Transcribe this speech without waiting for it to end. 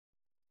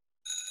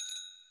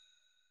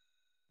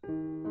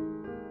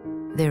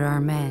There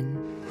are men.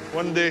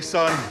 One day,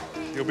 son,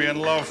 you'll be in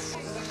love,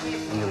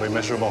 and you'll be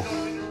miserable.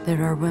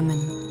 There are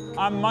women.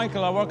 I'm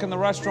Michael. I work in the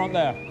restaurant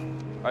there.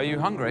 Are you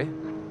hungry?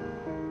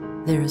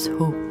 There is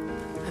hope.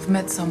 I've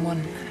met someone.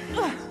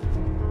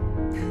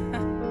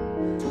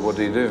 What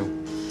do you do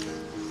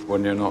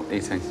when you're not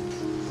eating?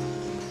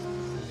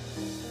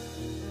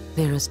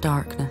 There is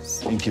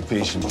darkness.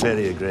 Incubation,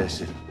 very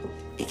aggressive.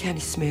 You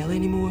can't smell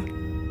anymore.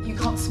 You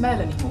can't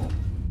smell anymore.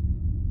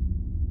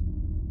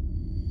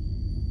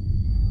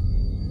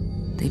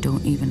 They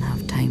don't even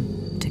have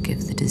time to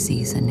give the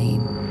disease a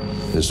name.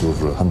 There's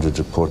over 100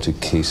 reported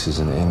cases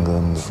in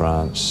England,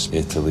 France,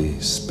 Italy,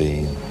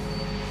 Spain.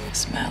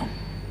 Smell.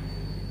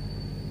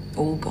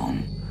 All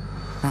gone.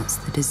 That's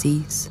the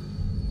disease.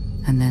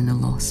 And then the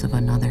loss of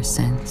another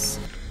sense.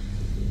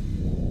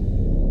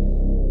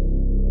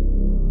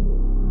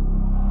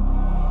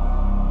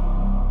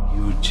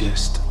 You're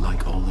just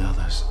like all the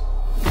others.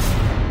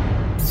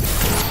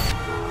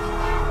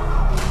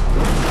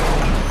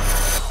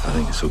 I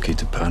think it's okay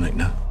to panic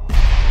now.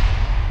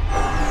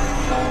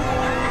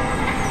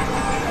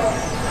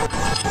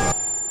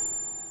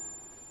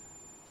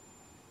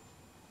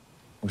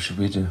 What should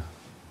we do?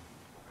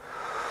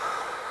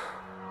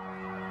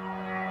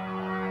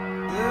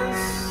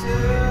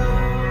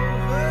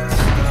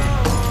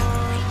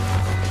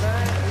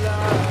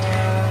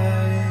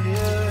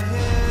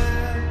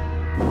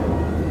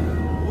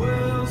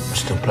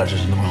 Still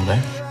pleasures in the world,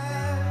 eh?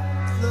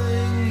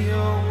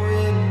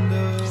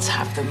 Let's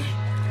have them.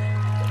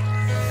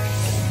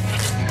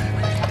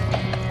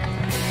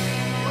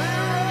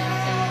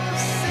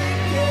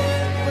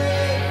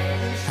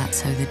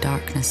 That's how the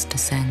darkness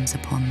descends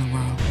upon the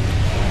world.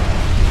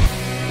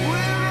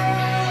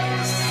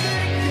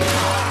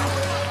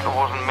 It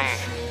wasn't me.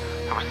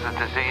 It was the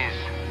disease.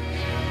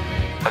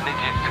 I need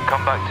you to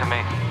come back to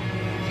me.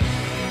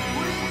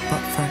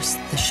 But first,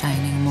 the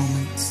shining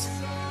moments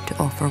to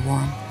offer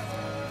warmth,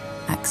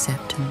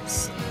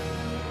 acceptance,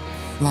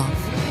 love.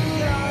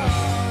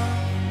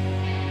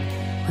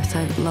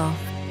 Without love,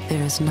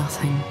 there is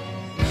nothing.